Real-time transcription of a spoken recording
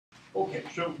Okay,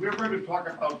 so we're going to talk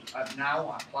about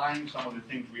now applying some of the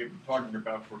things we have been talking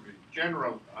about for the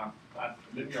general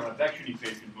linear advection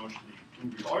equation, mostly to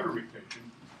the Euler equation.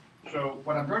 So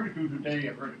what I'm going to do today,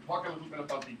 I'm going to talk a little bit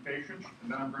about the equations,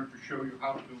 and then I'm going to show you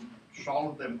how to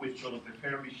solve them with sort of the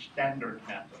fairly standard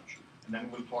methods. And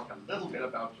then we'll talk a little bit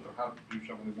about sort of how to do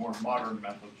some of the more modern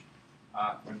methods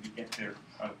when we get there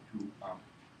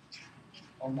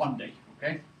on Monday,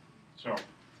 okay? So.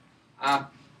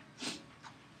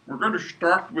 We're going to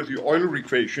start with the Euler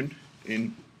equation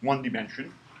in one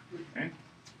dimension, okay?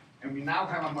 And we now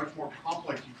have a much more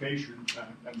complex equation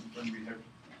than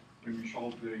when we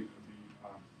solved the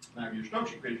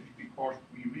Navier-Stokes equation, because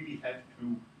we really had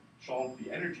to solve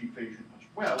the energy equation as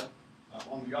well.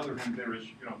 On the other hand, there is,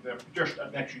 they're just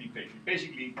advection equation.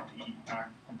 Basically, the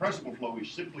compressible flow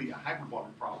is simply a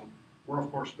hyperbolic problem, where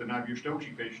of course the Navier-Stokes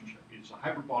equation is a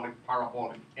hyperbolic,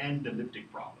 parabolic, and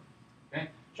elliptic problem. Okay?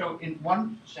 So in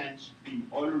one sense, the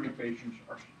Euler equations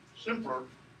are simpler,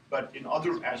 but in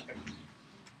other aspects,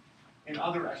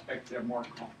 they're more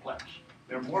complex.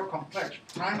 They're more complex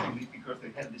primarily because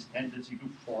they have this tendency to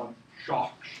form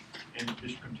shocks and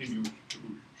discontinuous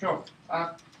solutions. So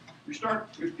we start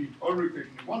with the Euler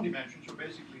equation in one dimension. So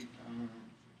basically,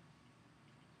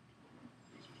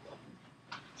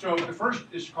 so the first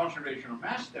is conservation of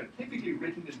mass. They're typically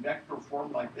written in vector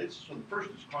form like this. So the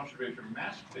first is conservation of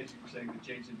mass, basically saying the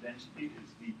change in density is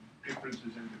the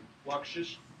differences in the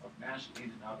fluxes of mass in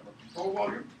and out of a control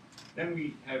volume. Then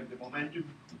we have the momentum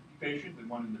equation, the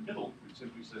one in the middle, which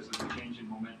simply says that the change in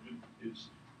momentum is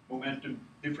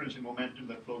difference in momentum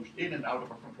that flows in and out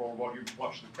of a control volume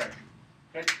plus the pressure.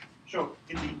 Okay? So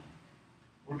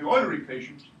for the Euler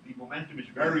equations, the momentum is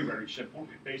very, very simple.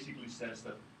 It basically says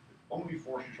that only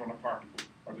forces on a particle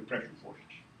are the pressure forces.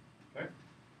 Okay?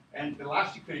 And the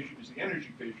last equation is the energy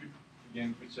equation,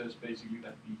 again, which says basically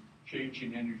that the change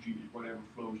in energy is whatever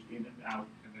flows in and out,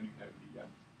 and then you have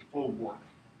the flow work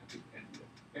at the end.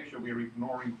 Okay, so we're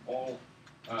ignoring all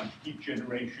heat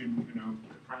generation,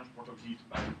 the transport of heat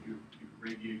by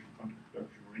radiation,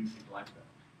 conduction, or anything like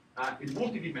that. In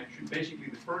multi-dimension, basically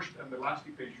the first and the last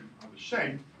equation are the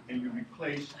same, and you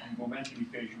replace the momentum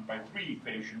equation by three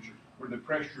equations, where the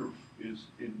pressure is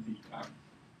in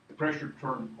the pressure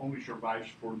term only survives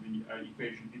for the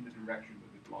equation in the direction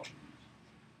that the velocity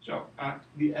is. So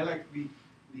the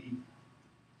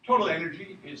total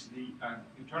energy is the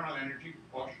internal energy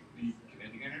plus the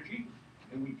kinetic energy,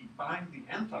 and we define the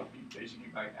enthalpy basically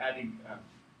by adding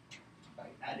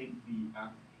the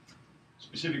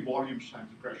specific volumes times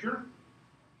the pressure.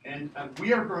 And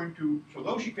we are going to, so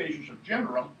those equations are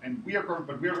general, and we are going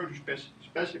to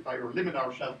specify or limit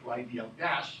ourselves to ideal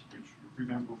gas, which you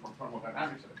remember from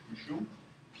thermodynamics, I assume.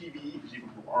 PV is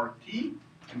equal to RT,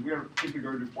 and we are simply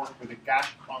going to work with a gas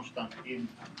constant in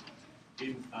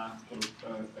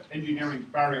engineering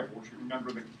variables. You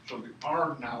remember so the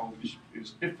R now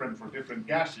is different for different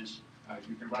gases.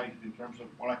 You can write it in terms of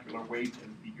molecular weight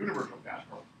and the universal gas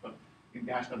law, but in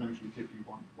gas dynamics we typically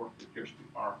want to work with just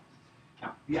the R.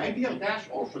 Now, the ideal gas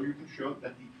also, you can show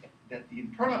that the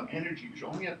internal energy is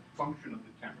only a function of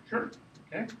the temperature,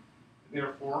 okay?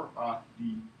 Therefore,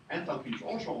 the enthalpy is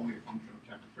also only a function of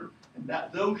temperature, and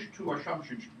that those two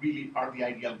assumptions really are the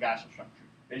ideal gas assumption.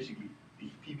 Basically,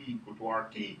 the PV equal to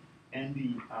RT and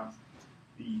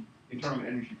the internal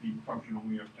energy being a function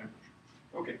only of temperature.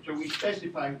 Okay, so we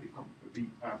specify the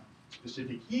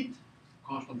specific heat,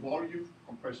 constant volume,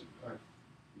 compressive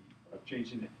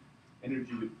change in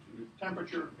energy with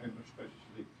temperature, and a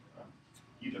specific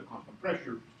heat at constant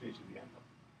pressure, change in the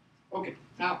enthalpy. Okay,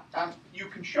 now you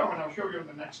can show, and I'll show you on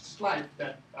the next slide,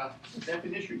 that the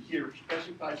definition here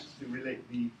specifies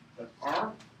that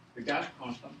R, the gas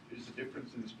constant, is the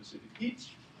difference in the specific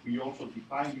heats. We also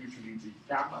define usually the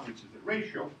gamma, which is the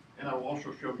ratio, and I will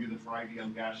also show you that for ideal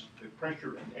gas, the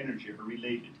pressure and energy are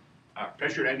related.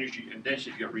 Pressure, energy, and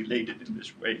density are related in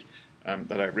this way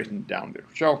that I've written down there.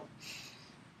 So,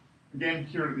 again,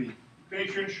 here are the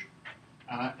equations,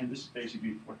 and this is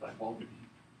basically what I've already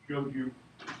showed you.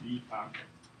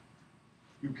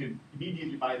 You can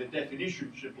immediately, by the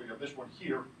definition simply of this one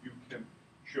here, you can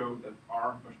show that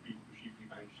R must be equal to Cp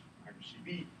minus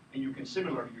Cv, and you can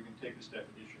take this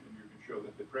definition and you can show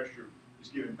that the pressure is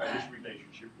given by this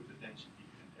relationship with the density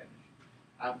and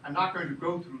energy. I'm not going to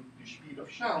go through the speed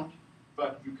of sound,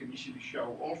 but you can easily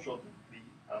show also that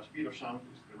the speed of sound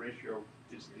is the ratio,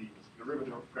 is the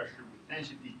derivative of pressure with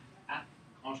density at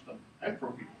constant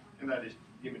entropy, and that is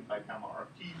given by gamma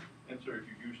RT. And so if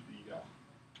you use the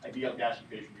ideal gas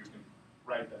equation, you can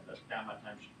write that as gamma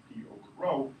times P over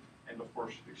rho, and of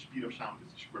course the speed of sound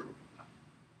is the square root of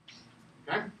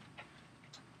that. Okay?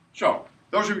 So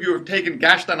those of you who have taken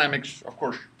gas dynamics, of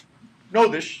course, know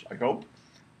this, I hope.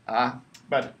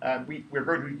 But we're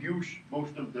going to use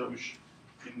most of those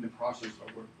in the process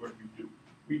of what we do.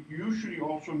 We usually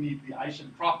also need the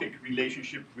isentropic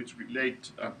relationship, which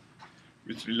relate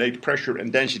pressure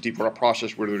and density for a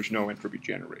process where there's no entropy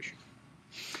generation.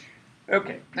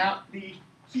 Okay, now the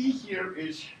key here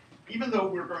is, even though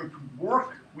we're going to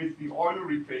work with the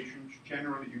Euler equations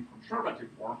generally in conservative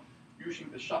form, using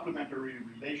the supplementary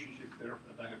relationship there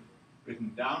that I have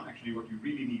written down, actually what you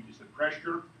really need is the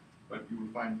pressure, but you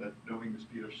will find that knowing the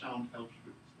speed of sound helps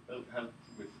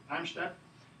with time step.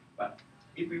 But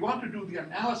if we want to do the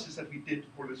analysis that we did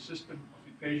for the system of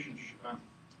equations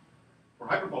for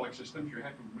hyperbolic systems, you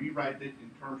have to rewrite it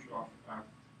in terms of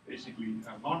basically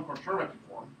non-conservative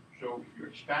form. So if you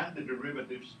expand the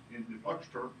derivatives in the flux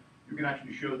term, you can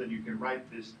actually show that you can write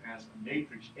this as a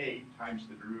matrix A times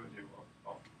the derivative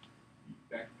of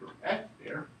the vector F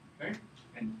there, okay?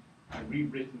 And I've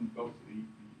rewritten both the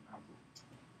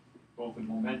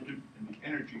momentum and the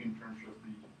energy in terms of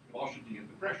the velocity and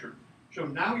the pressure. So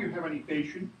now you have an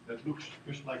equation that looks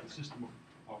just like a system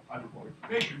of hyperbolic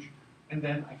equations, and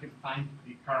then I can find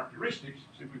the characteristics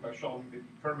simply by solving the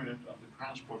determinant of the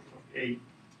transpose of A,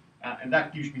 and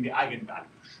that gives me the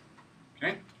eigenvalues.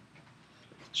 Okay?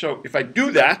 So if I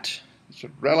do that, it's a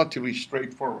relatively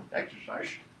straightforward exercise.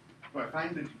 So I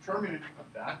find the determinant of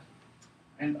that,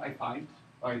 and I find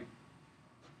by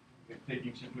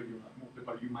taking simply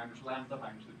multiply u minus lambda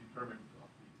minus the determinant of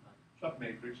the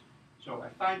submatrix. So I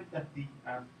find that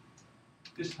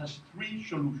this has three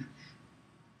solutions.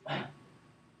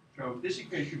 So this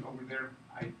equation over there,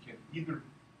 I can either,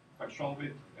 if I solve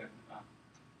it,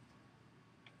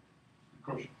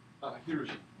 because here is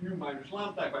u minus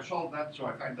lambda, if I solve that, so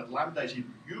I find that lambda is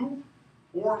equal to u,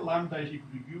 or lambda is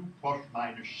equal to u plus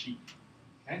minus c.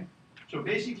 Okay? So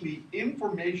basically,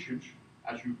 information,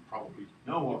 as you probably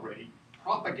know already,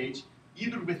 propagates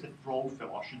either with the flow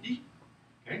velocity,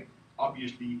 okay?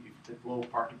 Obviously, if the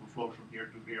particle flows from here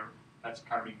to there, that's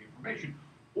carrying information,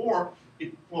 or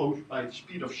it flows by the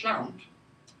speed of sound,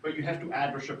 but you have to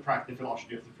add or subtract the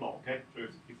velocity of the flow, okay? So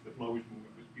if the flow is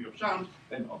moving with the speed of sound,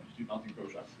 then obviously nothing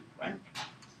goes up, right?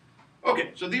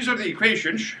 Okay, so these are the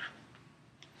equations.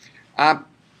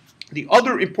 The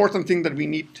other important thing that we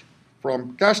need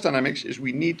from gas dynamics is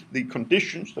we need the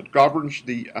conditions that governs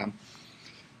the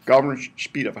governs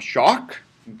speed of a shock,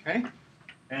 okay?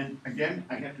 And again,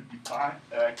 I have to derive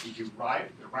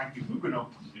the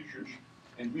Rankine-Hugenoot conditions,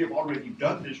 and we have already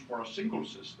done this for a single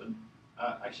system.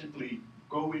 I simply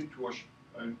go into a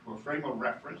frame of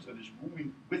reference that is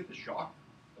moving with the shock,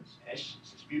 that's S,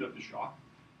 it's the speed of the shock,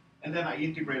 and then I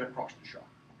integrate across the shock,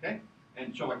 okay?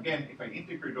 And so again, if I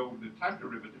integrate over the time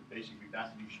derivative, basically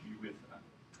that leaves me with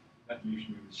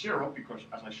 0, because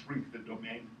as I shrink the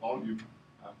domain volume,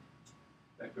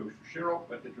 that goes to 0,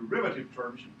 but the derivative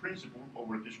terms in principle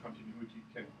over discontinuity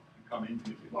can become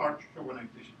infinitely large. So when I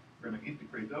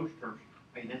integrate those terms,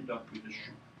 I end up with the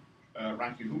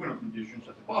Rankine-Hugenoot conditions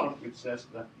at the bottom, which says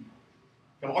that the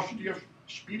velocity of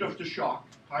speed of the shock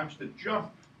times the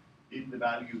jump in the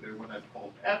value there, what I've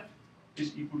called f,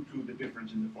 is equal to the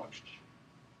difference in the fluxes.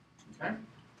 Okay?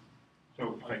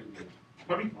 So if I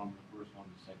sorry? From the first one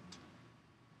to the second.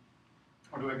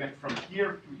 How do I get from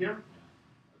here to here?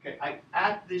 Okay, I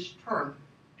add this term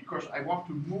because I want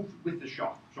to move with the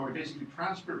shock. So I basically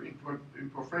transfer into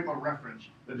a frame of reference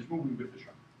that is moving with the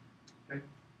shock. Okay?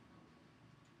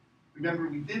 Remember,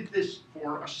 we did this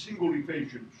for a single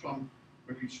equation when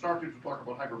we started to talk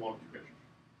about hyperbolic equations.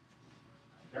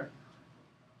 Okay?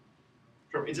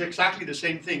 So it's exactly the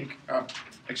same thing,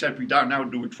 except we now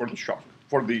do it for the shock,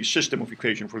 for the system of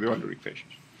equation, for the Euler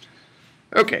equations.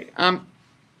 Okay.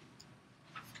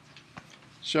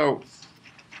 So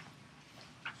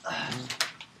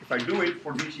if I do it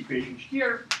for these equations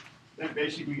here, then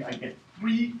basically I get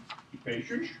three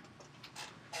equations.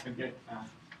 I get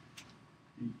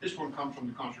this one comes from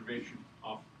the conservation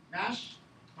of mass,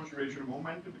 conservation of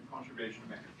momentum, and conservation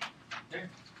of energy. Okay,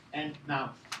 and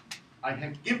now I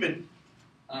have given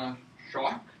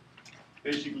shock,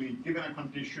 basically given a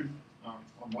condition on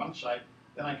one side,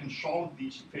 then I can solve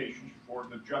these equations for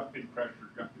the jump in pressure,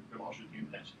 jump in velocity,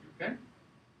 and density. Okay,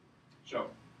 so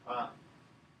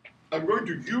I'm going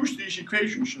to use these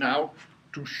equations now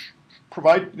to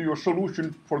provide your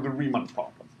solution for the Riemann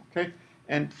problem, okay?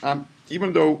 And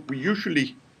even though we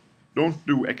usually don't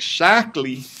do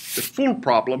exactly the full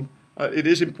problem, it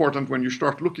is important when you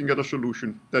start looking at a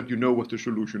solution that you know what the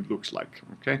solution looks like,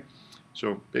 okay?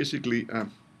 So basically,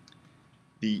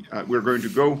 we're going to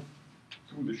go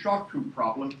through the shock tube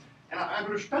problem, and I'm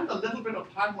going to spend a little bit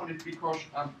of time on it because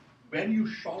when you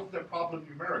solve the problem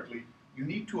numerically, you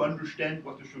need to understand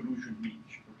what the solution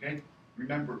means, okay?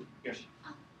 Remember, yes?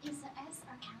 Is the S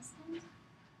a constant?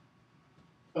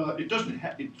 It doesn't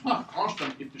have, it's not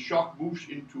constant if the shock moves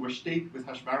into a state which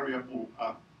has variable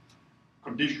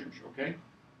conditions, okay?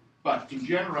 But in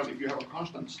general, if you have a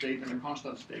constant state and a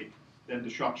constant state, then the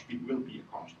shock speed will be a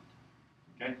constant,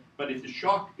 okay? But if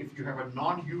you have a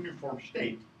non-uniform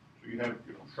state, so you have,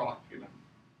 shock in a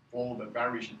form that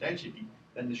varies in density,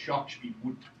 then the shock speed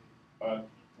would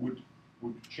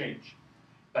change.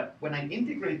 But when I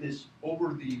integrate this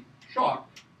over the shock,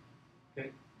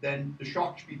 okay, then the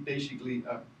shock speed basically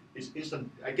is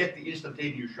instant. I get the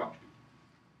instantaneous shock speed.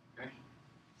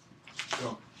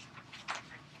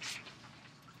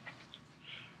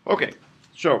 Okay.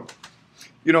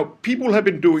 So, people have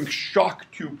been doing shock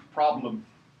tube problem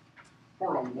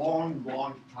for a long,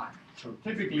 long time. So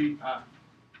typically,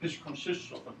 this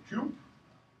consists of a tube,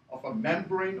 of a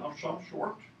membrane of some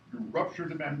sort. You rupture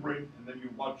the membrane, and then you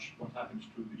watch what happens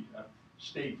to the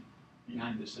state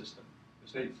behind the system, the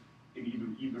state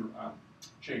in either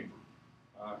chamber.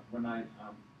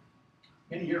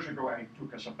 Many years ago, I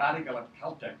took a sabbatical at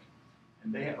Caltech,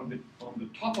 and they had on the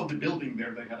top of the building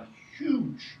there, they had a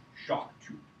huge shock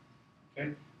tube.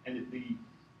 Okay, and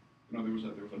there was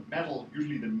a metal.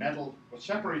 Usually, the metal what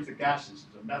separates the gases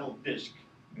is a metal disc,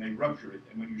 and they rupture it.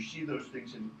 And when you see those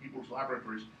things in people's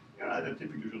laboratories, they're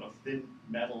typically sort of thin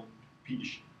metal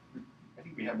piece. I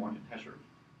think we have one in Hesser.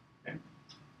 Okay?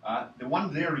 The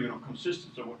one there,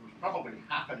 consisted of what was probably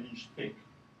half an inch thick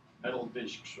metal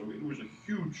disc. So it was a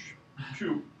huge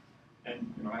tube,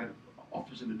 and I had an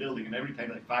office in the building, and every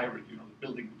time I fired it, the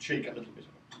building would shake a little bit.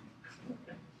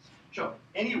 Okay. So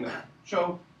anyway,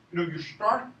 you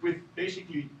start with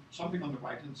basically something on the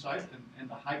right-hand side and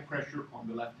the high pressure on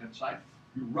the left-hand side.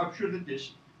 You rupture the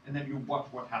disc, and then you watch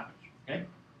what happens. Okay.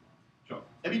 So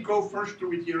let me go first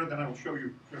through it here, and then I will show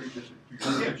you this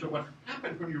again. So what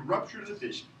happens when you rupture the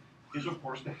disc is, of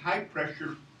course, the high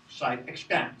pressure side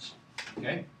expands.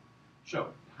 Okay.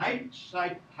 So high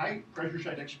pressure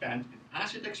side expands, and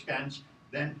as it expands,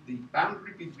 then the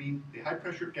boundary between the high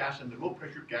pressure gas and the low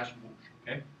pressure gas moves.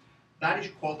 Okay. That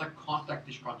is called a contact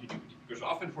discontinuity, because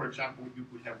often, for example, you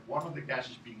could have one of the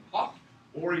gases being hot,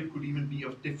 or it could even be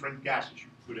of different gases. You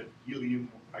could have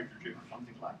helium or hydrogen or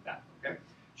something like that. Okay.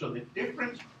 So the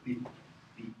difference,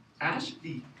 as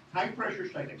the high pressure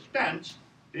side expands,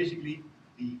 basically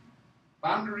the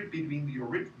boundary between the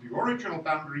original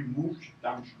boundary moves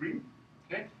downstream.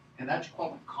 Okay, and that's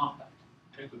called a contact.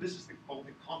 Okay, so this is called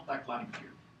the contact line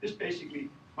here. This basically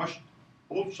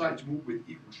both sides move with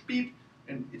equal speed.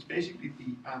 And it's basically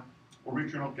the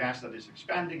original gas that is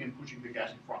expanding and pushing the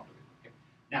gas in front of it. Okay?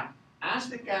 Now, as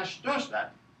the gas does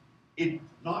that, it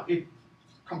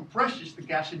compresses the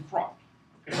gas in front.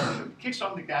 Okay? So it kicks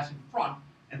on the gas in front,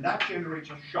 and that generates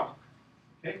a shock.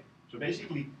 Okay? So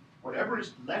basically, whatever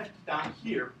is left down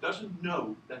here doesn't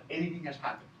know that anything has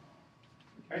happened.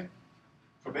 Okay?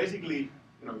 So basically,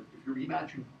 if you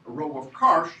imagine a row of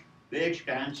cars, they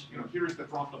expand. Here is the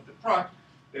front of the truck.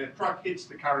 The truck hits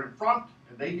the car in front,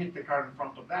 and they hit the car in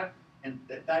front of that, and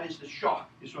that is the shock,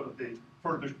 is sort of the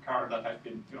furthest car that has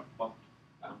been bumped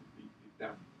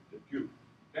down the tube.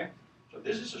 Okay? So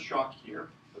this is a shock here.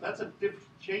 So that's a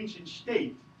change in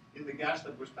state in the gas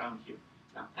that was down here.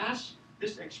 Now, as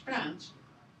this expands,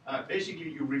 basically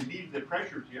you relieve the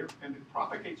pressure here, and it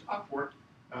propagates upward.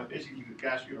 Basically, the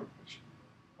gas,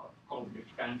 called the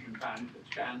expansion band,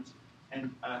 expands,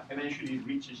 and eventually it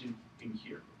reaches in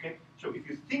here. Okay, so if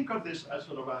you think of this as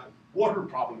sort of a water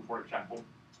problem, for example,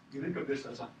 you think of this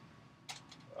as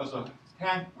a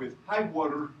tank with high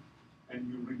water,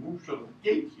 and you remove sort of a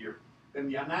gate here, then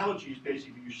the analogy is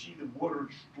basically you see the water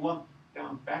slump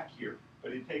down back here,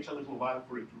 but it takes a little while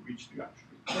for it to reach the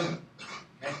upstream.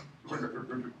 Okay, so we're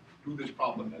going to do this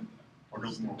problem and or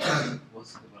no more.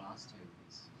 What's the velocity of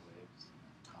these waves?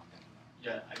 Contact?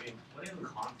 Yeah, what is the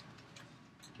contact?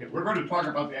 Okay, we're going to talk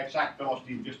about the exact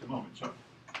velocity in just a moment. So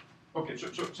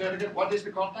say it again. What is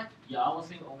the contact? Yeah, I was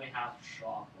thinking only have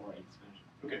shock or expansion.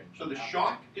 Okay, so the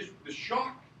shock is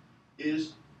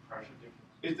Pressure difference.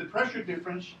 is the pressure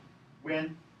difference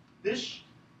when this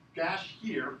gas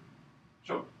here.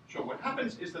 So what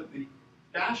happens is that the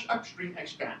gas upstream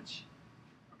expands.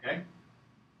 Okay,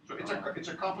 so it's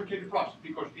a complicated process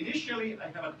because initially I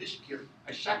have a disc here.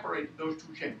 I separate those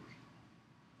two chambers.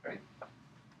 Okay.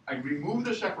 I remove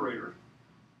the separator.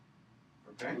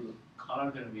 Okay. So the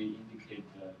color going to be indicate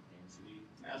the density.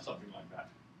 Yeah, something like that.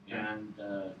 And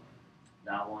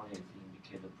that one is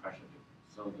indicate the pressure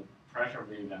difference. So the pressure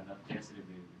wave and the density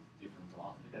wave is different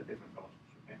velocity. At different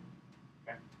velocities. Okay.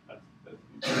 Okay.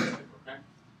 That's okay.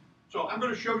 So I'm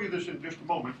going to show you this in just a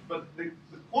moment, but the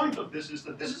point of this is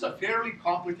that this is a fairly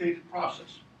complicated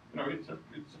process. You know, it's a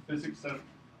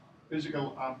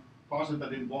physical process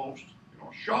that involves, you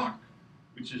know, shock,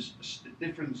 which is a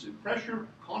difference in pressure,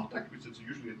 contact, which is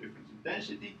usually a difference in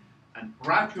density, and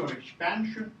gradual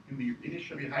expansion in the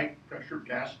initially high pressure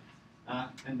gas,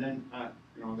 and then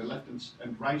you know, the left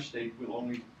and right state will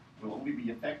only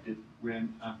be affected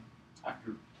when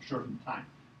after a certain time.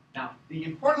 Now, the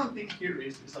important thing here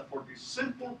is that for this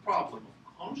simple problem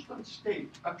of constant state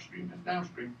upstream and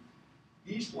downstream,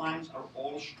 these lines are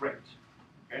all straight,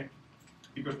 okay?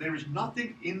 Because there is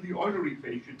nothing in the Euler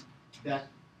equation that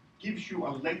gives you a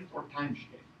length or time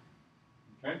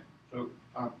scale, okay? So,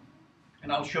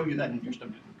 and I'll show you that in just a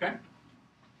minute, okay?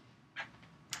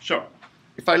 So,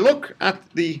 if I look at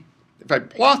if I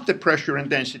plot the pressure and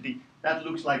density, that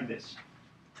looks like this,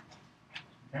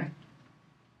 okay?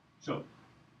 So,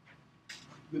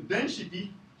 the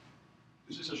density,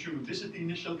 this is assuming this is the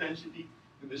initial density,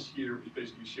 and this here is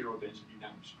basically zero density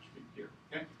downstream here,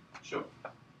 okay? So,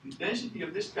 the density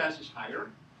of this gas is higher,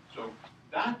 so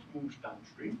that moves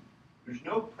downstream. There's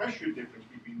no pressure difference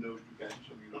between those two gases,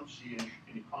 so you don't see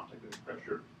any contact with the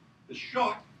pressure. The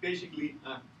shock, basically,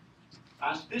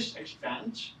 as this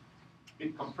expands,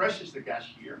 it compresses the gas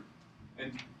here,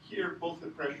 and here both the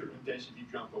pressure and density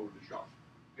jump over the shock.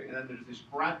 Okay, and then there's this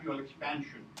gradual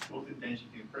expansion, both in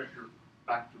density and pressure,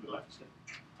 back to the left state.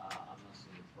 I'm not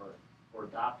saying for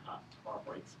that part,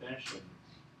 for expansion,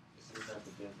 it seems that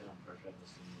the density and pressure are the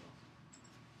same.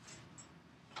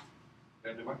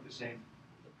 They're what the same.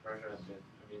 The pressure and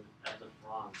I mean, at the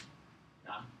front,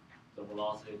 yeah, the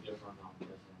velocity different on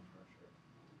density and pressure.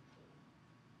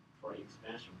 For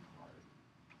expansion part,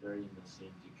 they're in the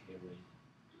same decay rate.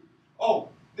 Oh,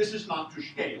 this is not to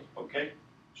scale, okay?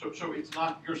 So it's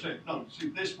not, you're saying, no, see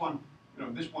this one, you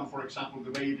know, this one, for example,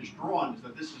 the way it is drawn is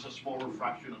that this is a smaller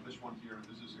fraction of this one here, and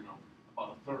this is, you know,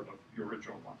 about a third of the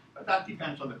original one. But that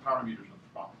depends on the parameters of the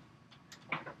problem.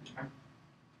 Okay?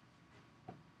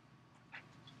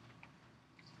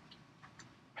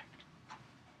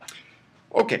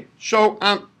 Okay, so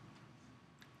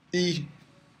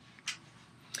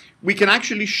we can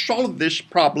actually solve this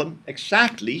problem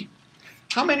exactly.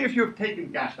 How many of you have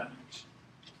taken gas dynamics?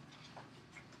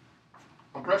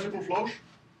 Compressible flows?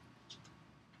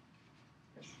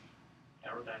 Yes.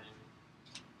 Aerodynamics.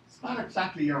 It's not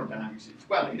exactly aerodynamics.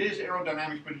 Well, it is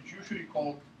aerodynamics, but it's usually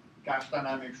called gas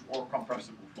dynamics or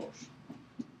compressible flows.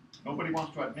 Nobody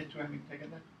wants to admit to having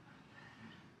taken that?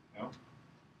 No?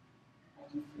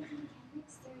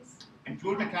 In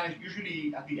fluid mechanics,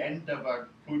 usually at the end of a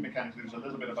fluid mechanics, there's a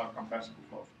little bit about compressible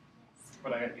flows.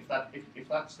 But if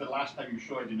that's the last time you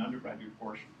saw it in undergraduate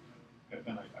course,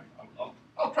 then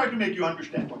I'll try to make you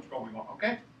understand what's going on.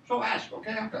 Okay? So ask.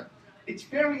 Okay? It's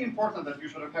very important that you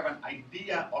sort of have an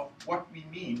idea of what we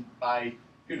mean by,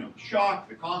 you know, shock,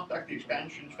 the contact, the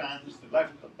expansion fans, the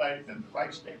left state and the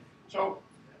right state. So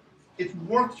it's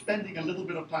worth spending a little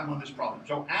bit of time on this problem.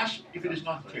 So ask if it is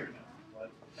not clear.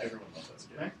 Everyone knows that's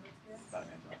good. Okay?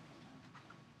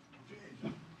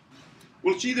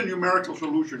 We'll see the numerical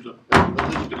solutions a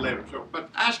little bit later. So, but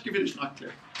ask if it is not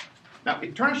clear. Now,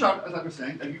 it turns out, as I was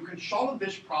saying, that you can solve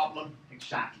this problem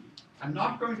exactly. I'm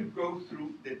not going to go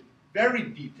through the very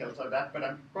details of that, but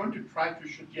I'm going to try to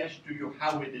suggest to you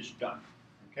how it is done.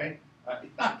 Okay?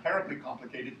 It's not terribly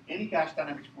complicated. Any gas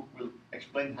dynamics book will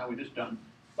explain how it is done.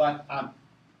 But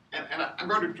and I'm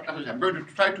going to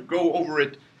try to go over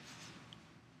it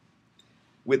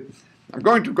with. I'm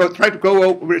going to try to go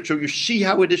over it so you see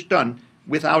how it is done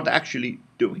without actually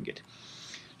doing it.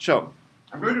 So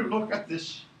I'm going to look at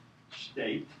this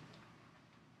state.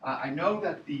 I know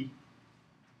that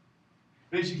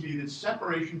basically the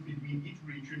separation between each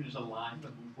region is a line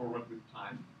that moves forward with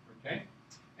time. Okay,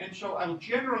 and so I'll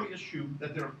generally assume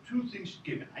that there are two things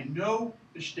given. I know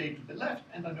the state to the left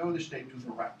and I know the state to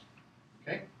the right.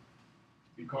 Okay,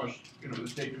 because you know the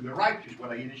state to the right is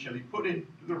what I initially put in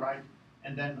to the right.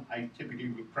 And then I typically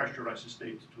will pressurize the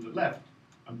state to the left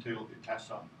until it has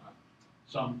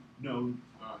some known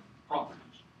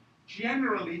properties.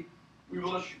 Generally,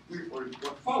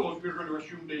 what follows, we're going to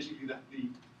assume basically that the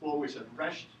flow is at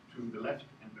rest to the left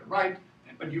and the right,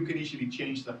 but you can easily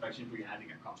change that by simply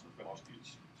adding a constant velocity.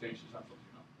 It changes that, you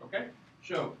know. Okay?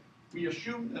 So we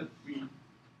assume that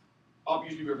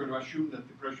obviously we're going to assume that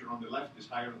the pressure on the left is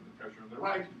higher than the pressure on the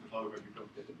right, because otherwise you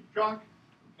don't get any shock.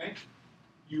 Okay?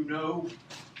 You know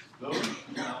those,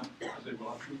 as they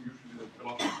will assume usually the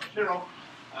velocity is 0.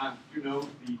 You know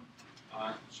the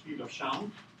speed of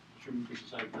sound, assuming this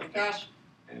is a gas.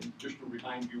 And just to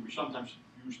remind you, we sometimes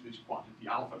use this quantity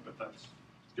alpha, but that's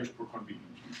just for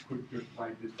convenience. We could just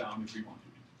write this down if we wanted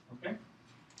to. Okay?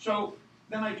 So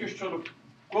then I just sort of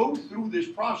go through this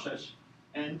process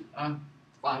and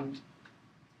find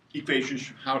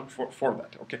equations for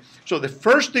that. Okay? So the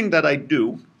first thing that I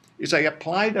do is I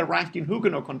apply the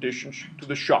Rankine-Hugenoot conditions to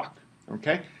the shock.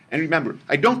 Okay? And remember,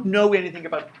 I don't know anything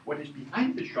about what is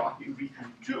behind the shock in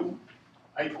region 2.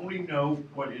 I only know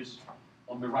what is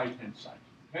on the right-hand side.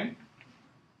 Okay?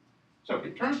 So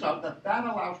it turns out that that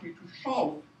allows me to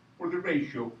solve for the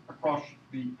ratio across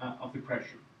the of the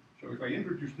pressure. So if I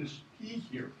introduce this P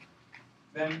here,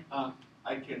 then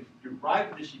I can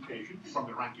derive this equation from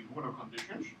the Rankine-Hugenoot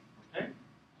conditions, okay,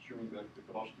 assuming that the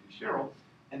velocity is 0.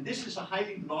 And this is a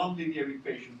highly nonlinear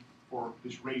equation for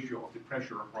this ratio of the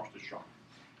pressure across the shock.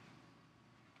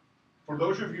 For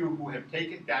those of you who have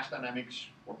taken gas dynamics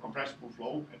or compressible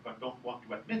flow but don't want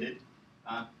to admit it,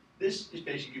 this is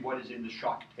basically what is in the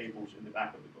shock tables in the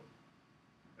back of the book.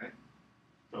 Okay?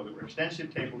 So there were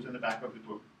extensive tables in the back of the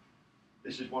book.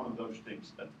 This is one of those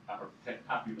things that are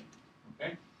tabulated.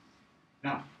 Okay?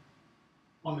 Now,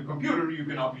 on the computer, you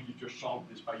can obviously just solve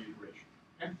this by iteration.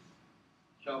 Okay?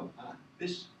 So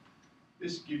this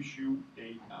gives you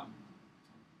a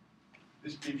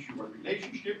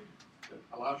relationship that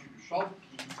allows you to solve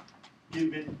P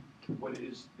given what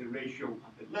is the ratio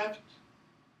on the left,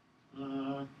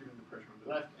 given the pressure on the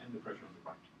left and the pressure on the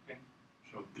right. Okay,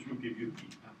 so this will give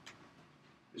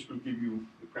you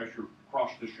the pressure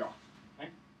across the shock. Okay.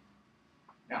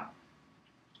 Now,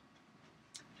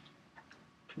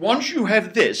 once you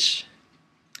have this,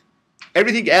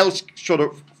 everything else sort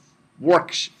of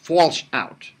falls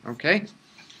out. Okay,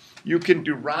 you can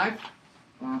derive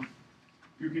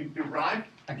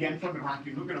again from the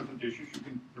Rankine-Hugenoot conditions. You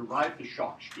can derive the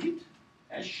shock speed,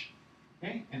 S.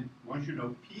 Okay, and once you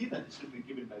know P, that is simply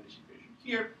given by this equation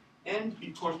here, and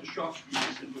because the shock speed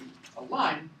is simply a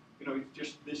line, you know, it's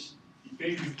just this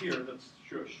equation here that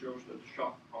shows that the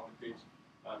shock propagates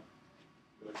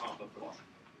with a constant velocity.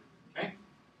 Okay,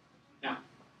 now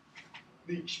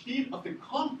the speed of the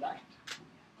contact,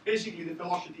 basically the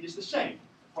velocity is the same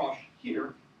across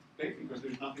here, okay, because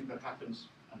there's nothing that happens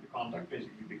at the contact.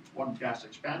 Basically, the one gas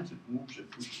expands, it moves, it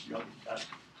pushes the other gas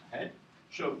ahead.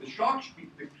 So the shock speed,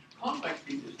 the contact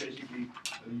speed is basically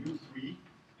U3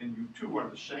 and U2 are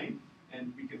the same,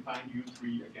 and we can find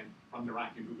U3 again from the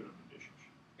Rankine-Hugenoot conditions.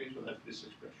 Okay, so that's this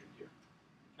expression here.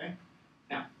 Okay.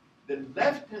 Now, the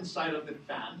left-hand side of the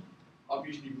fan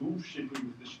obviously moves simply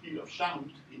with the speed of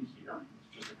sound in here.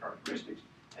 It's just the characteristics,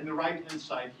 and the right-hand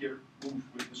side here moves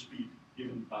with the speed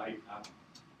given by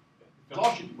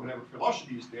velocity, whatever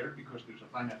velocity is there, because there's a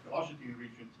finite velocity in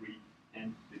region 3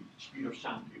 and the speed of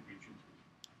sound in region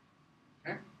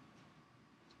 3. Okay?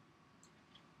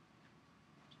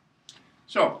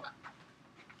 So,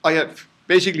 I have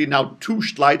basically now 2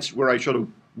 slides where I sort of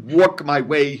work my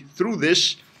way through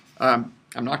this. I'm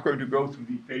not going to go through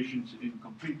the equations in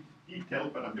complete detail,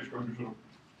 but I'm just going to sort of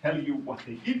tell you what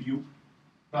they give you.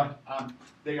 But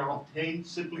they are obtained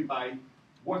simply by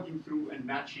working through and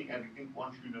matching everything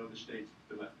once you know the states,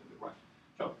 the left and the right.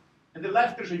 So, in the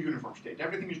left there's a uniform state.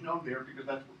 Everything is known there because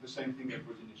that's the same thing that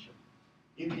was initial.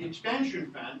 In the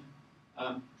expansion fan,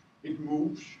 it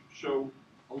moves, so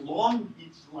along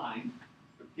each line,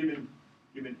 given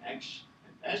X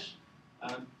and S,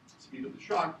 speed of the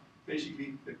shock,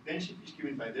 basically the density is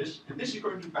given by this, and this is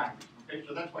going to vary, okay?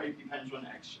 So that's why it depends on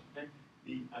X, okay?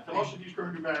 The velocity is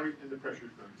going to vary and the pressure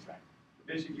is going to vary. So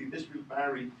basically this will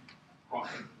vary across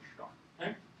the shock,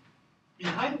 okay?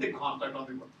 Behind the contact,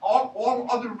 all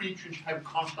other regions have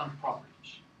constant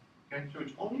properties, okay? So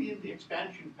it's only in the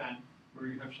expansion fan where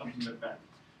you have something that varies.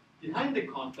 Behind the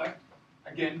contact,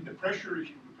 again, the pressure is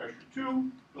equal to pressure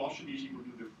 2, velocity is equal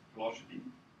to the velocity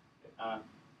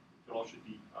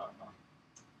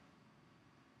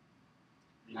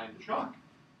behind the shock,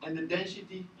 and the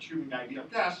density, assuming ideal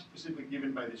gas, is simply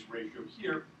given by this ratio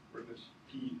here, where this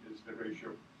P is the ratio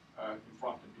in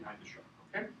front and behind the shock.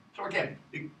 Okay? So again,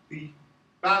 the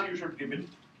values are given,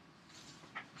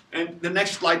 and the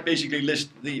next slide basically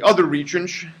lists the other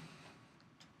regions.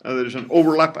 There's an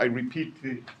overlap. I repeat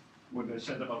what I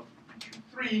said about region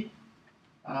 3.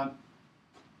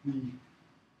 The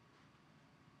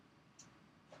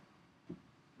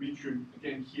region,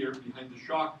 again, here behind the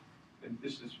shock, and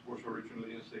this was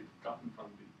originally, as they gotten from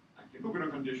the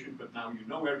Rankine-Hugenoot condition, but now you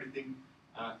know everything.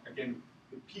 Again,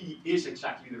 the P is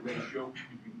exactly the ratio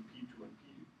between P2 and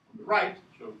P on the right,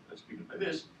 so that's given by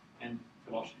this, and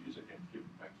velocity is again given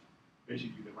by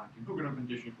basically the Rankine-Hugenoot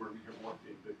condition where we have worked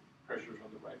in the pressures on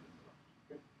the right and the left.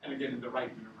 Okay? And again, in the right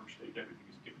uniform state, everything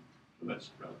is given, so that's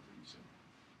relatively simple.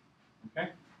 Okay?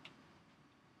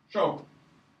 So,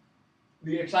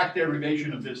 The exact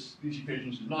derivation of these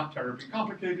equations is not terribly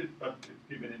complicated, but it's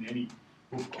given in any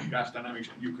book on gas dynamics,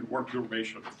 and you can work your way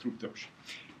sort of through those.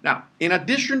 Now, in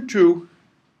addition to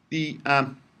the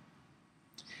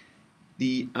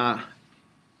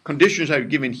conditions I've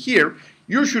given here,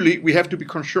 usually we have to be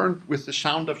concerned with the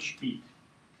sound of speed.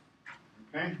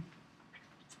 Okay?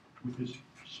 With the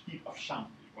speed of sound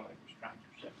is what I was trying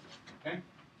to say. Okay?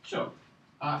 So,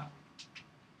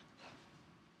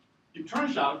 it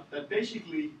turns out that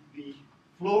basically the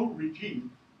flow regime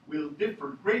will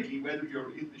differ greatly whether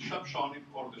you're in the subsonic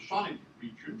or the sonic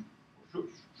region, or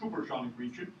supersonic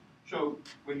region. So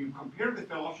when you compare the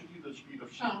velocity to the speed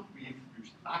of sound, we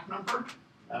introduce the Mach number.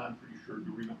 I'm pretty sure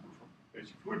you remember from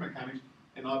basic fluid mechanics.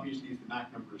 And obviously, if the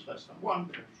Mach number is less than 1,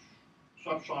 then it's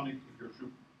subsonic. If your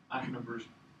Mach number is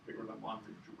bigger than 1,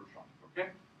 then supersonic. Okay?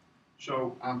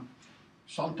 So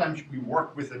sometimes we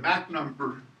work with the Mach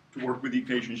number to work with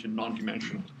equations in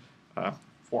non-dimensional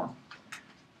form.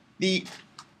 The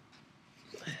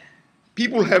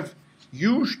people have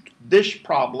used this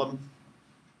problem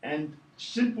and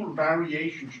simple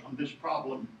variations on this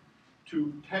problem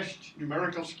to test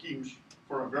numerical schemes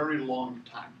for a very long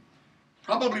time.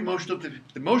 Probably most of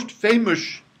the most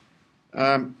famous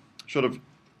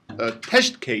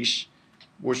test case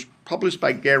was published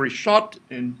by Gary Schott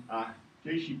in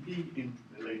JCP in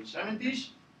the late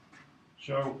 70s.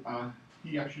 So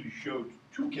he actually showed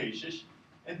 2 cases,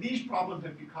 and these problems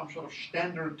have become sort of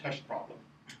standard test problems.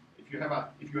 If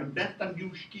you invent a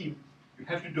new scheme, you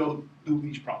have to do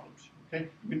these problems. Okay,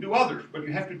 you can do others, but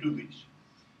you have to do these.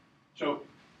 So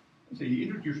he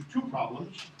introduced 2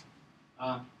 problems.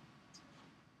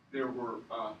 There were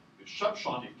the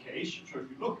subsonic case. So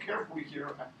if you look carefully here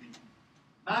at the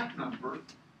Mach number,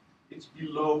 it's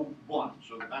below 1.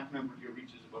 So the Mach number here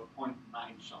reaches about 0.9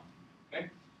 something. Okay.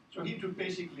 So he took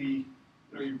basically,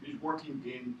 he's working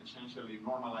in essentially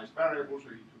normalized variables. So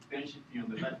he took density on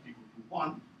the left equal to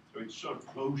 1. So it's sort of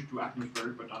close to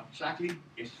atmospheric, but not exactly.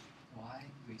 Yes. Why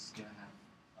we still have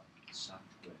a shock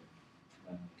wave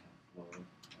when we have flow and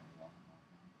one Mach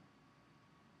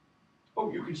number?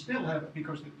 Oh, you can still have,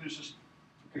 because there's this,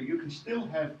 okay, you can still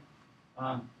have,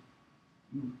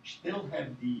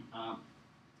 the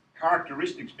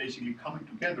characteristics basically coming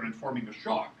together and forming a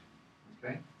shock.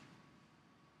 Okay.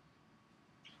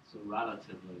 So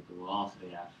relatively, the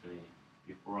velocity actually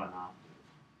before and after.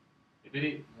 If it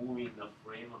is moving the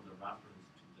frame of the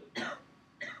reference to the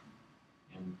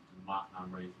and the Mach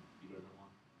number is bigger than 1,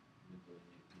 then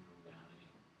in reality,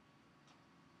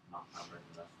 Mach number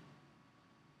is less than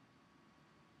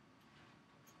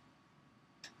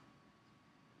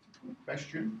 1. Good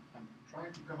question. I'm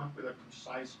trying to come up with a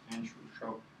concise answer.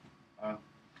 So,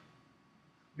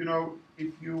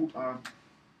 if you a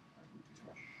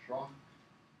shock.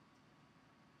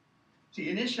 See,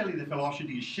 initially the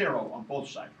velocity is 0 on both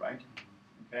sides, right?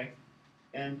 Okay,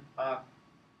 and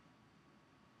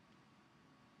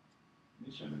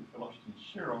initially the velocity is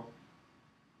 0.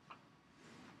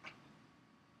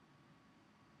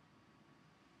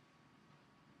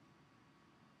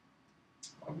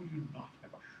 Why would you not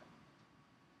have a shock?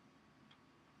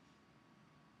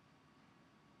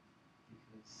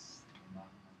 Because the Mach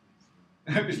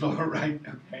number is low. It's lower, right?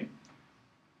 Okay.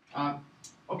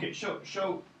 Okay, so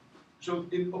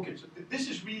this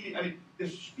is really, I mean, the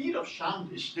speed of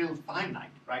sound is still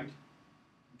finite, right?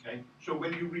 Okay, so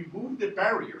when you remove the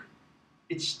barrier,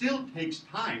 it still takes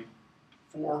time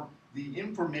for the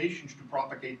informations to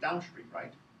propagate downstream,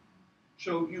 right?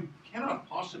 So you cannot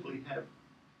possibly have,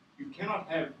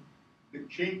 the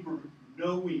chamber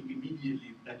knowing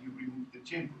immediately that you removed the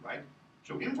chamber, right?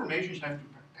 So informations have to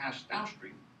pass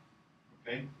downstream,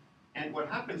 okay? And what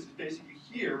happens is basically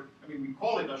here, I mean, we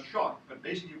call it a shock, but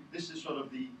basically this is sort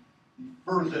of the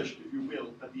furthest, if you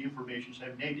will, that the informations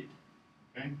have made it,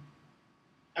 okay?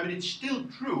 I mean, it's still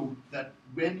true that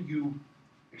when you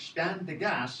expand the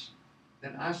gas,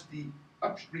 then as the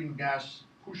upstream gas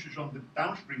pushes on the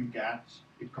downstream gas,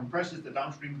 it compresses the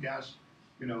downstream gas,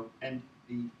 and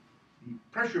the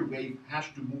pressure wave has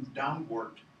to move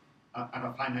downward at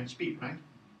a finite speed, right?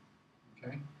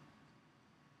 Okay.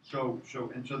 So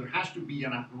there has to be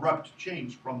an abrupt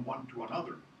change from one to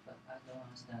another. But I don't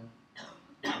understand.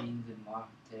 In the Mach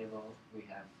table, we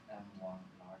have M1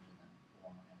 larger than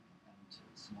 1 and M2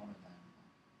 smaller than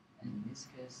 1. And in this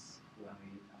case, when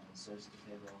we search the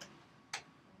table,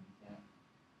 we get.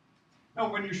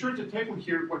 Now, when you search the table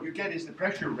here, what you get is the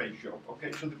pressure ratio.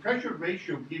 Okay, so the pressure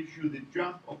ratio gives you the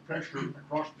jump of pressure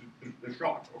across the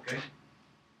shock. Okay.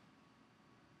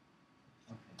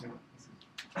 Okay.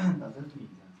 Does that mean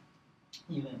that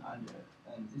even under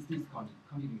this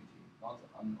continuity, not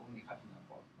only happening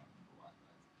for Mach number 1, right?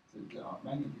 So there are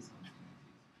many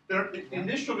discontinuities. In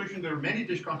this solution, there are many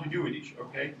discontinuities,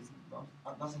 okay? It's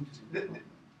nothing to do The- with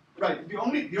the- Right, the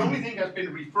only thing that's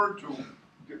been referred to,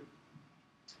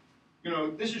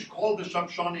 this is called the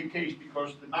subsonic case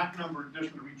because the Mach number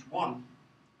doesn't reach 1,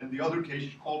 and the other case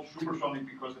is called supersonic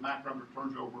because the Mach number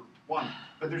turns over 1.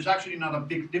 But there's actually not a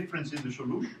big difference in the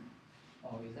solution.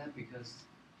 Oh, is that because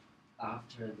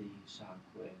after the shock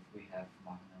wave we have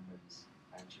Mach numbers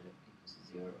actually equals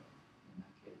to 0 in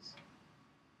that case?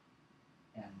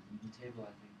 And in the table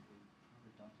I think we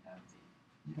probably don't have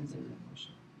the You can say the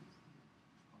motion.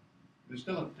 There's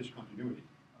still a discontinuity,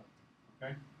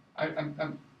 okay. okay?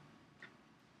 I'm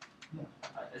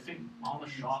I think on the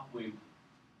shock wave,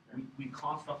 we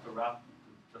construct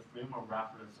the frame of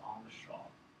reference on the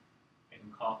shock and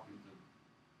calculate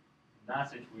in that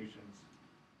situations,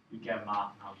 we get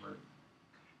Mach number.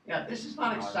 Yeah, this is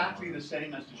not exactly the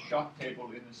same as the shock table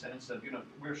in the sense that,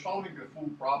 we're solving the full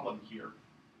problem here.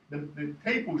 The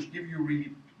tables give you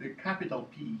really the capital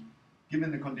P,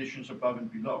 given the conditions above and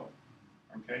below,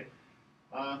 okay?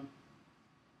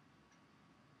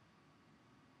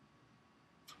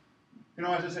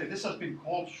 As I say, this has been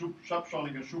called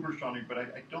subsonic and supersonic, but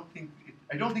I don't think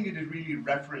it is really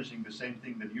referencing the same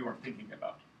thing that you are thinking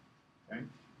about, okay?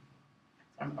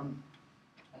 I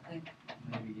think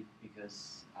maybe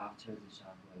because after the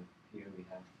shock wave here we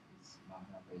have its Mach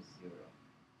number is 0.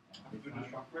 And After if the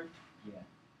I- shock wave? Yeah, if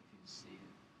you see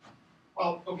it.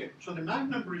 Well, okay, so the Mach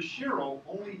number is 0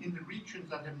 only in the regions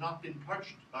that have not been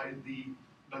touched by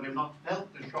that have not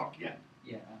felt the shock yet.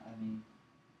 Yeah, I mean,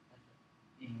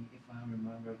 if I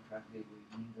remember correctly,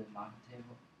 in the Mach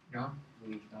table, Yeah.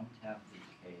 we don't have the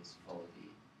case for the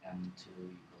M2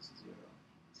 equals 0 in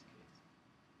this case.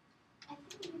 I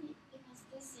think maybe because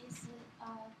this is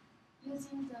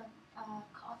using the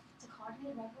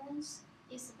coordinate reference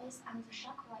is based on the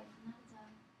shock wave, not the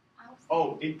outside.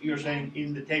 Oh, you're saying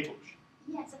in the tables?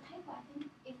 Yes, the table. I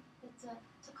think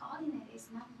the coordinate is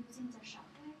not using the shock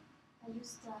wave.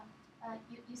 Use the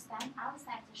you stand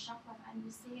outside the shock wave and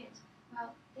you see it.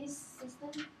 Well, this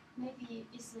system maybe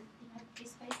is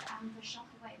based on the shock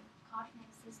wave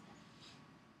coordinate system.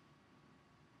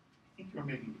 I think you're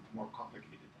making it more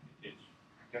complicated than it is.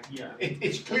 Okay? Yeah.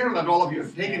 It's clear that all of you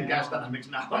have taken gas dynamics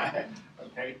now.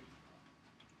 Okay.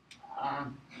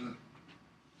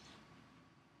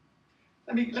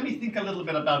 Let me think a little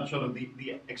bit about sort of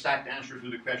the exact answer to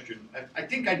the question. I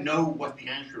think I know what the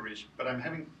answer is, but I'm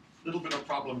having a little bit of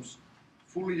problems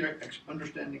fully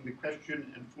understanding the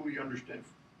question and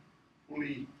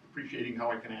fully appreciating how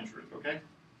I can answer it. Okay.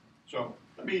 So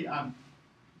let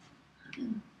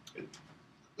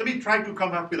me try to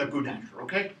come up with a good answer.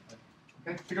 Okay.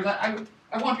 Okay. Because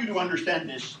I want you to understand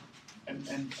this, and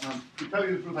to tell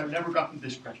you the truth, I've never gotten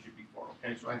this question before.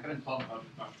 Okay. So I haven't thought about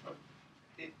it much, but.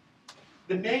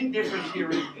 The main difference here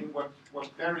in what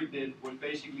Barry did was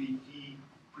basically he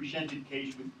presented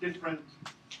case with different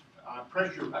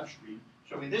pressure upstream.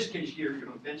 So in this case here,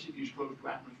 density is close to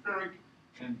atmospheric,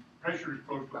 and pressure is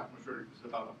close to atmospheric. This is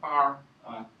about a bar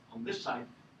on this side,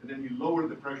 and then you lower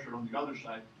the pressure on the other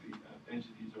side. The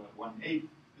density is about 1/8.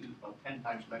 This is about 10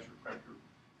 times lesser pressure.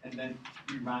 And then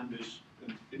we ran this.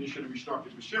 Initially, we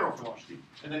started with 0 velocity,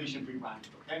 and then we simply ran it.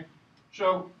 Okay.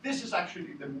 So this is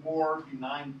actually the more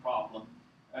benign problem.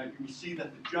 You will see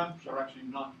that the jumps are actually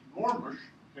not enormous.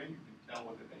 Okay, you can tell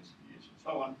what the density is and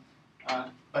so on.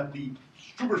 But the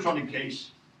supersonic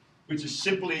case, which is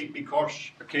simply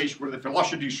because a case where the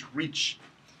velocities reach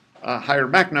a higher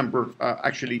Mach number,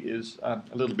 actually is a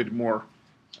little bit more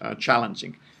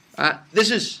challenging. This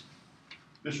is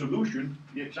the solution,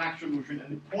 the exact solution,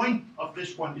 and the point of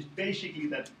this one is basically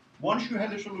that once you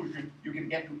have the solution, you can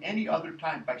get to any other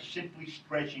time by simply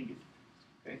stretching it.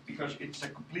 Okay? Because it's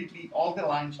all the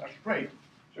lines are straight,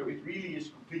 so it really is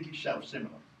completely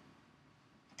self-similar.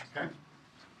 Okay?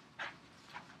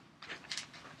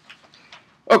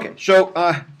 Okay, so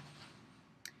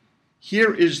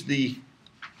here is the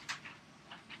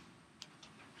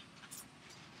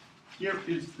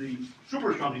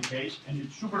supersonic case, and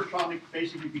it's supersonic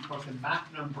basically because the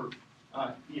Mach number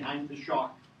behind the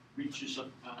shock reaches a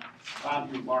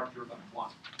value larger than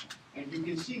 1. And you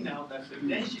can see now that the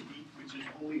density, which is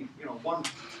only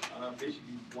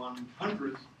basically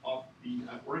 1/100th of the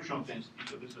original density,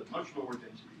 so this is a much lower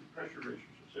density. The pressure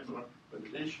ratios are similar, but the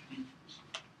density is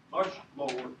much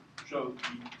lower, so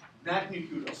the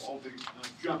magnitude of all the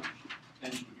jumps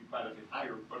tends to be quite a bit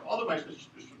higher. But otherwise, the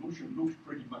solution looks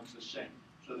pretty much the same.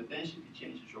 So the density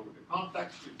changes over the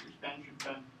contacts with the expansion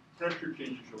fan, pressure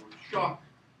changes over the shock,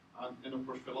 and of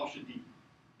course velocity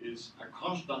is a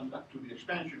constant up to the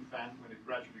expansion fan when it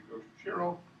gradually goes to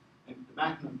 0, And the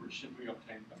Mach number is simply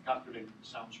obtained by calculating the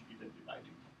sound speed and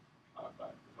dividing by the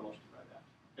velocity by that.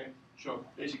 Okay, so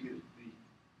basically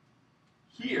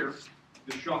here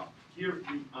the shock, here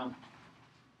the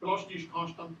velocity is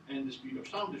constant and the speed of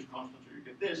sound is constant, so you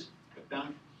get this. But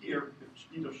down here the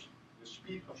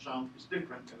speed of sound is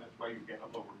different, and that's why you get a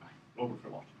lower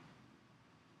velocity.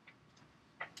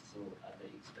 So at the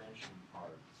expansion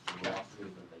part, the velocity is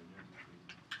at the unit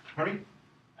decreasing. Pardon?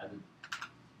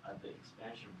 At the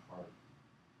expansion part,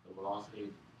 the velocity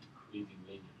is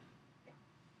decreasing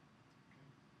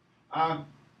linearly.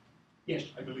 Yes,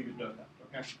 I believe it does that.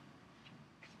 Okay.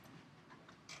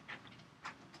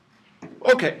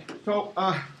 Okay, so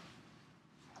I'm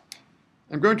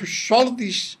going to solve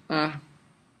these. I'm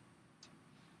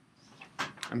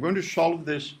going to solve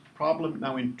this problem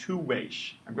now in two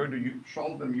ways. I'm going to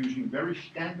solve them using very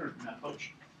standard methods.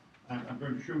 I'm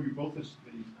going to show you both the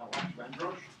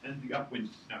Lax-Vandross and the upwind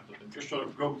method, and just sort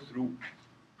of go through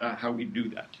how we do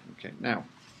that. Okay, now.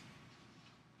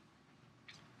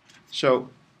 So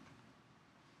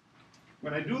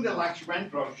when I do the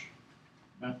Lax-Vandross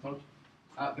method,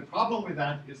 the problem with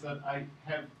that is that I'm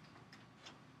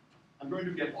going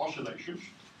to get oscillations.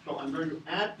 So I'm going to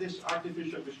add this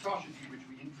artificial viscosity, which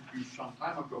we introduced some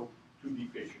time ago, to the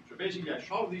equation. So basically I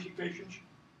solve these equations,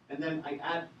 and then I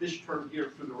add this term here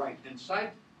to the right-hand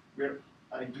side, where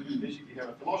I basically have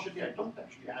a velocity. I don't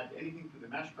actually add anything to the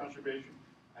mass conservation.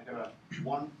 I have a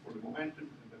 1 for the momentum,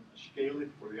 and then I scale it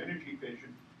for the energy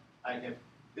equation. I have,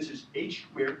 this is h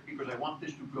squared, because I want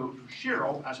this to go to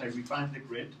 0 as I refine the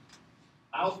grid.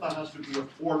 Alpha has to be of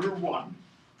order 1,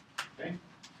 okay?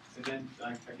 And then,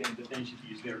 again, the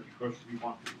density is there because we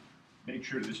want to make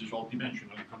sure this is all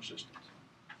dimensionally consistent.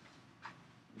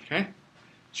 Okay?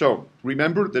 So,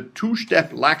 remember the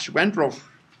two-step Lax-Vandross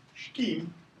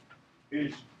scheme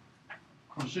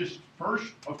consists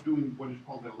first of doing what is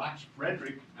called the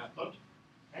Lax-Frederick method,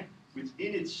 okay, which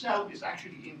in itself is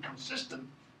actually inconsistent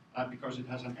because it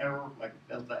has an error like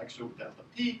delta x over delta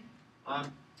t.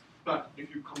 But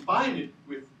if you combine it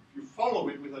with, if you follow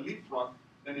it with a leapfrog,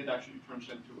 then it actually turns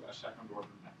into a second order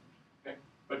method. Okay?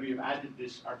 But we have added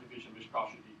this artificial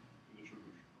viscosity to the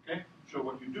solution. Okay? So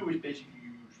what you do is basically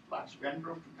you use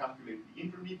Lax-Vandross to calculate the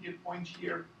intermediate points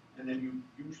here, and then you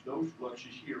use those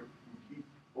fluxes here to leap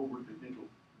over the middle to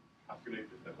calculate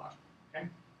the last one. Okay?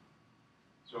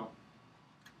 So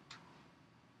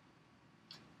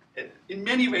in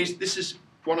many ways, this is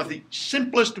one of the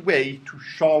simplest way to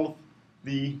solve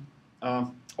the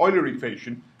Euler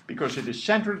equation, because it is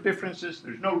central differences,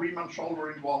 there's no Riemann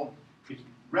solver involved, it's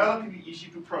relatively easy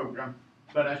to program,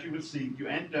 but as you will see, you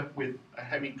end up with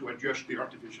having to adjust the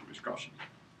artificial viscosity.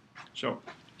 So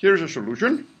here's a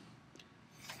solution.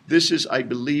 This is, I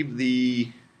believe,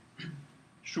 the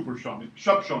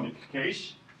subsonic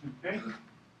case, okay?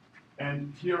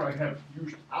 And here I have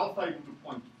used alpha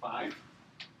equal to 0.5.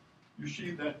 You see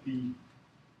that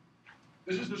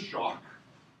this is the shock,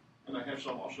 and I have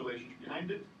some oscillations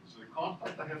behind it. This is the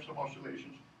contact, I have some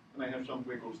oscillations, and I have some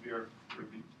wiggles there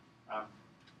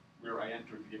where I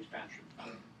entered the expansion.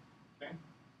 Okay?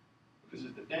 This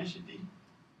is the density,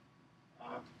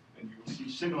 and you will see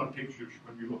similar pictures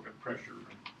when you look at pressure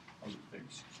and other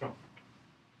things.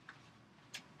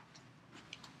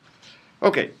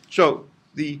 Okay, so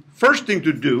the first thing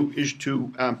to do is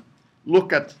to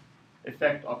look at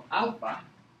effect of alpha,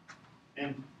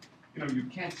 and you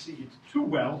can't see it too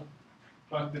well,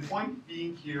 but the point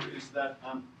being here is that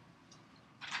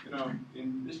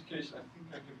in this case I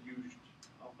think I have used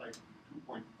alpha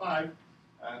equal to 2.5.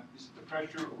 This is the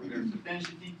pressure, over there is the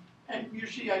density, and you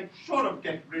see I sort of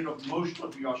get rid of most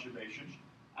of the oscillations.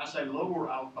 As I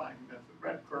lower alpha, and that's the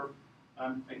red curve,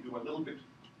 I do a little bit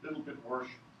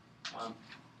worse.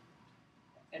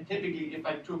 And typically, if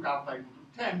I took alpha equal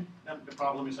to 10, then the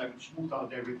problem is I would smooth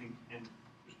out everything, and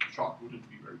the shock wouldn't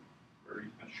be very, very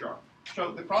sharp.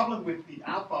 So the problem with the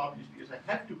alpha, obviously, is I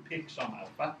have to pick some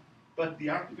alpha, but the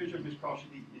artificial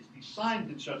viscosity is designed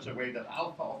in such a way that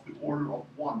alpha of the order of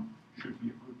 1 should be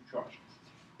a good choice.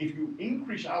 If you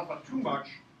increase alpha too much,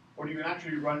 or you can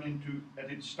actually run into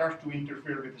that it starts to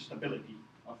interfere with the stability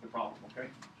of the problem, okay?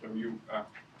 So you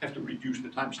have to reduce the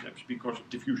time steps because of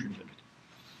diffusion limit.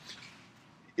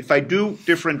 If I do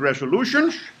different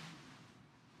resolutions,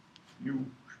 you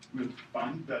will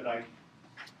find that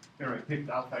here I picked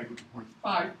alpha equal to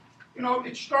 0.5.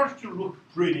 It starts to look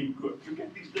pretty good. You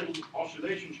get these little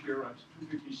oscillations here at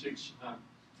 256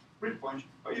 grid points,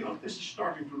 but this is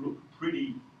starting to look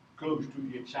pretty close to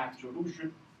the exact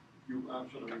solution. You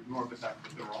sort of ignore the fact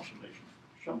that there are oscillations.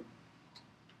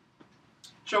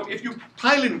 So if you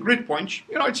pile in grid points,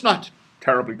 it's not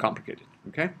terribly complicated,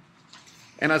 okay?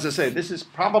 And as I say, this is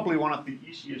probably one of the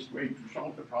easiest ways to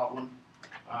solve the problem.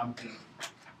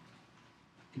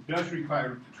 It does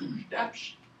require 2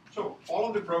 steps. So all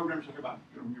of the programs are about,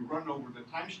 you run over the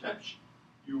time steps,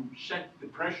 you set the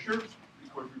pressure,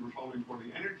 because we were solving for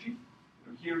the energy.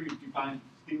 Here you define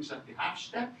things at the half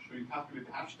step, so you calculate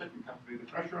the half step, you calculate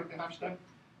the pressure at the half step,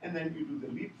 and then you do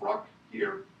the leapfrog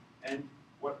here. And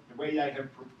the way I have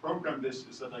programmed this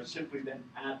is that I simply then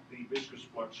add the viscous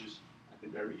fluxes at the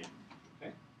very end.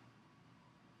 Okay.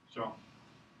 So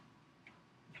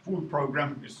full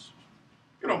program is,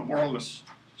 more or less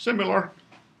similar.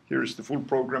 Here's the full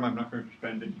program. I'm not going to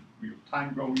spend any real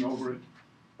time going over it,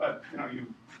 but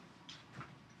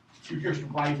you just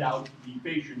write out the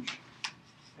equations,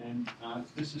 and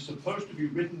this is supposed to be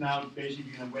written out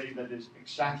basically in a way that is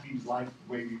exactly like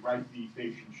the way we write the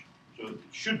equations. So it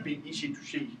should be easy to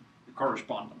see the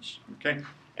correspondence. Okay.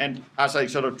 And as I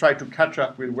sort of try to catch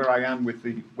up with where I am with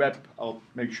the web, I'll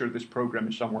make sure this program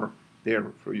is somewhere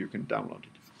there so you can download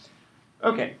it.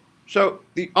 Okay. So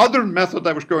the other method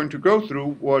I was going to go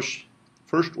through was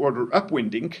first order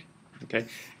upwinding, okay?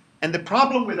 And the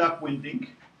problem with upwinding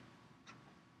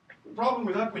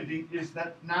is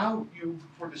that now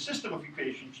for the system of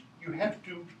equations, you have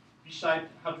to decide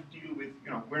how to deal with,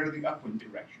 where the upwind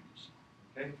direction is,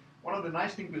 okay? One of the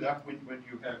nice things with upwind when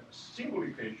you have a single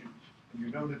equation and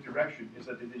you know the direction is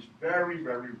that it is very,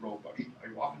 very robust.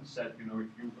 I've often said,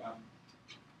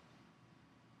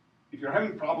 if you're having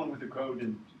a problem with the code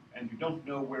and you don't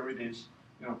know where it is,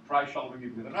 try solving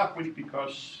it with an upwind,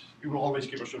 because it will always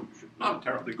give a solution. Not a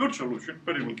terribly good solution,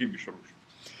 but it will give you a solution.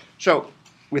 So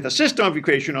with a system of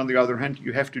equation, on the other hand,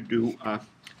 you have to do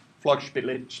flux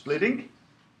splitting.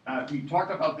 We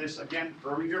talked about this again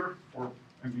earlier,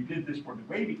 and we did this for the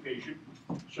wave equation.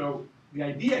 So the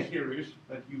idea here is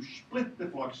that you split the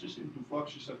fluxes into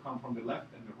fluxes that come from the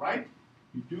left and the right.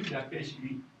 You do that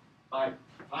basically by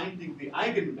finding the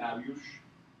eigenvalues,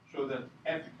 so that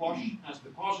F plus has the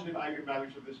positive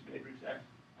eigenvalues of this matrix, F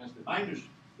has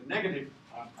the negative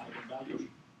eigenvalues,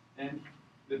 and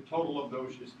the total of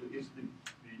those is the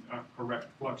correct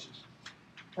fluxes.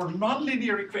 For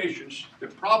nonlinear equations, the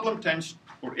problem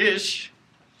is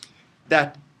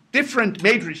that different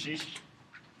matrices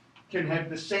can have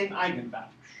the same eigenvalues.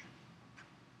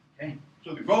 Okay?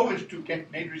 So the goal is to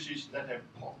get matrices that have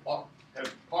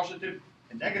positive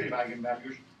and negative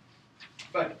eigenvalues.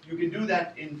 But you can do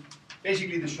that in,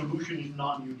 basically the solution is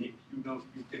non-unique.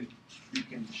 You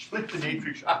can split the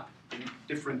matrix up in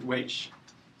different ways.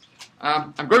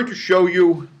 I'm going to show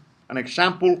you an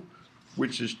example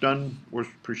which was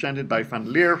presented by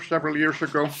Van Leer several years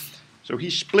ago. So he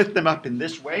split them up in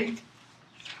this way.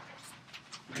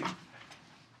 Okay.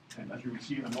 And as you will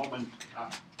see in a moment,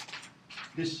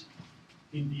 this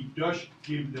indeed does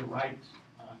give the right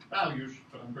values,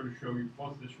 but I'm going to show you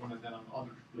both this one and then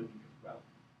another splitting as well.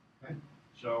 Okay?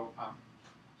 So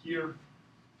here,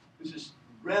 this is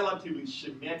relatively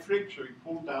symmetric, so you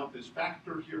pulled out this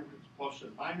factor here with plus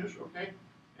and minus, okay?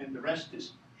 And the rest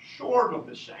is sort of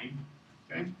the same,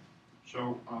 okay?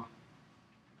 So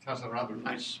it has a rather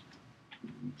nice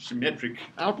symmetric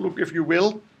outlook, if you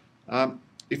will.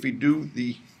 If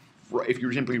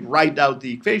you simply write out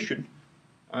the equation,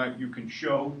 you can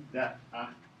show that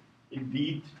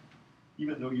indeed,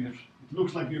 even though it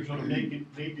looks like you've sort of made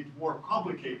it more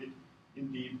complicated,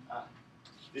 indeed,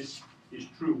 this is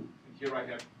true. And here I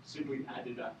have simply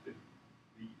added up the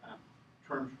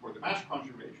terms for the mass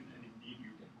conservation, and indeed you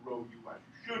get rho u as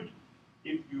you should.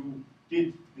 If you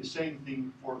did the same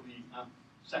thing for the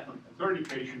second and third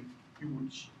equation, you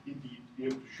would indeed be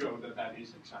able to show that that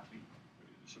is exactly what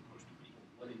it is supposed to be.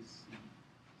 What is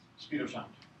Speed of sound.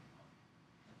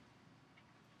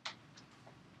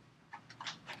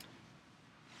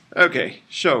 Okay,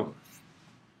 so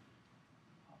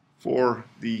for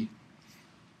the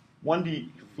 1D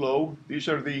flow, these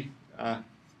are the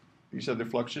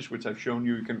fluxes which I've shown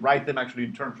you. You can write them actually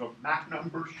in terms of Mach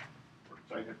numbers, which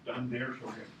I have done there.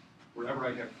 So wherever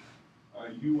I have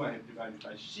U, I have divided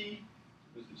by C.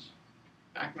 This is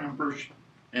Mach numbers.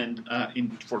 And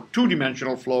for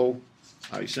two-dimensional flow,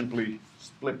 I simply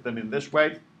split them in this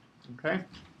way. Okay.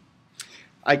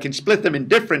 I can split them in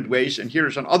different ways, and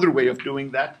here's another way of doing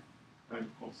that.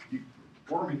 Called steep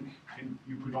forming, and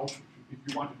you could also, if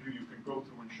you want to do, you can go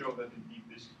through and show that indeed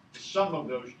the sum of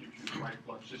those gives you the right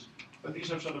fluxes. But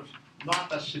these are sort of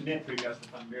not as symmetric as the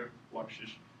Van Leer fluxes.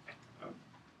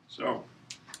 So,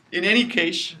 in any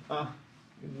case,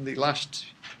 in the last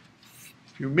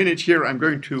few minutes here, I'm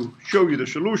going to show you the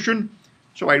solution.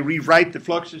 So I rewrite the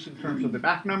fluxes in terms of the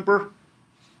Mach number.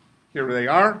 Here they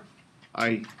are.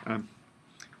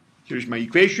 Here's my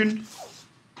equation.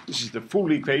 This is the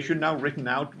full equation now written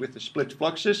out with the split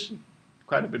fluxes,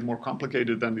 quite a bit more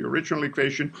complicated than the original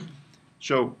equation.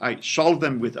 So I solve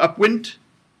them with upwind.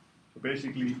 So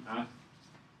basically,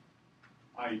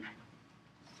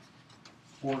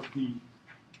 for the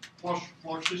plus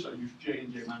fluxes, I use j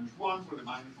and j minus 1. For the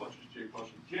minus fluxes, j plus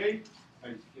and j.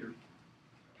 Here,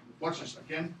 the fluxes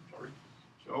again, sorry.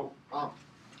 So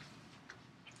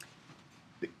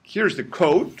here's the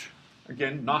code.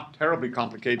 Again, not terribly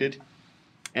complicated.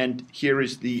 And here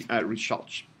is the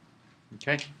results.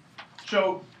 Okay?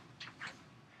 So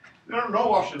there are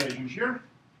no oscillations here.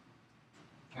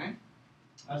 Okay?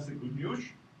 That's the good news.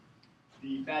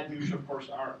 The bad news, of course,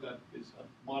 are that it's a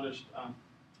modest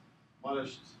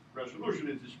resolution.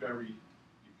 It is very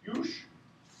diffuse.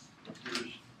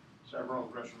 Here's several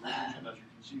resolutions, and as you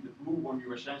can see, the blue one,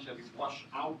 you essentially wash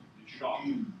out the shock.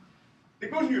 The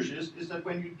good news is that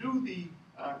when you do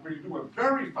a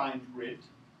very fine grid,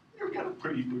 you get a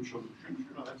pretty good solution. You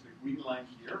know, that's the green line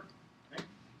here. Okay?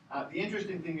 The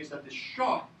interesting thing is that the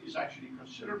shock is actually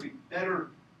considerably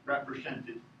better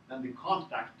represented than the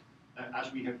contact,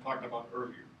 as we have talked about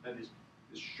earlier. That is,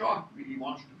 the shock really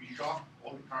wants to be shocked.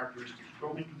 All the characteristics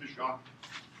go into the shock.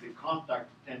 The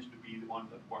contact tends to be the one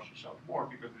that washes out more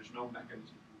because there's no mechanism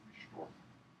to restore.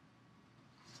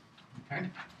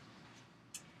 Okay.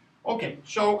 Okay,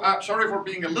 so sorry for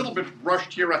being a little bit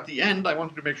rushed here at the end. I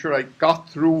wanted to make sure I got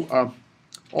through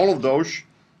all of those.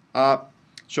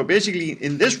 So basically,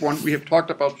 in this one, we have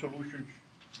talked about solutions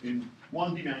in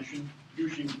one dimension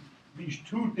using these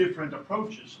two different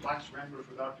approaches, lax renders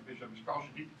with artificial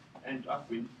viscosity and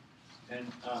upwind.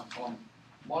 And on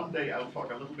Monday, I'll talk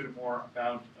a little bit more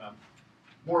about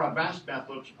more advanced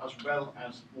methods as well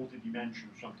as multi-dimension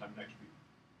sometime next week.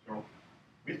 So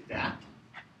with that,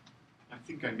 I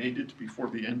think I made it before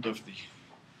the end of the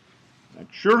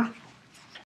lecture.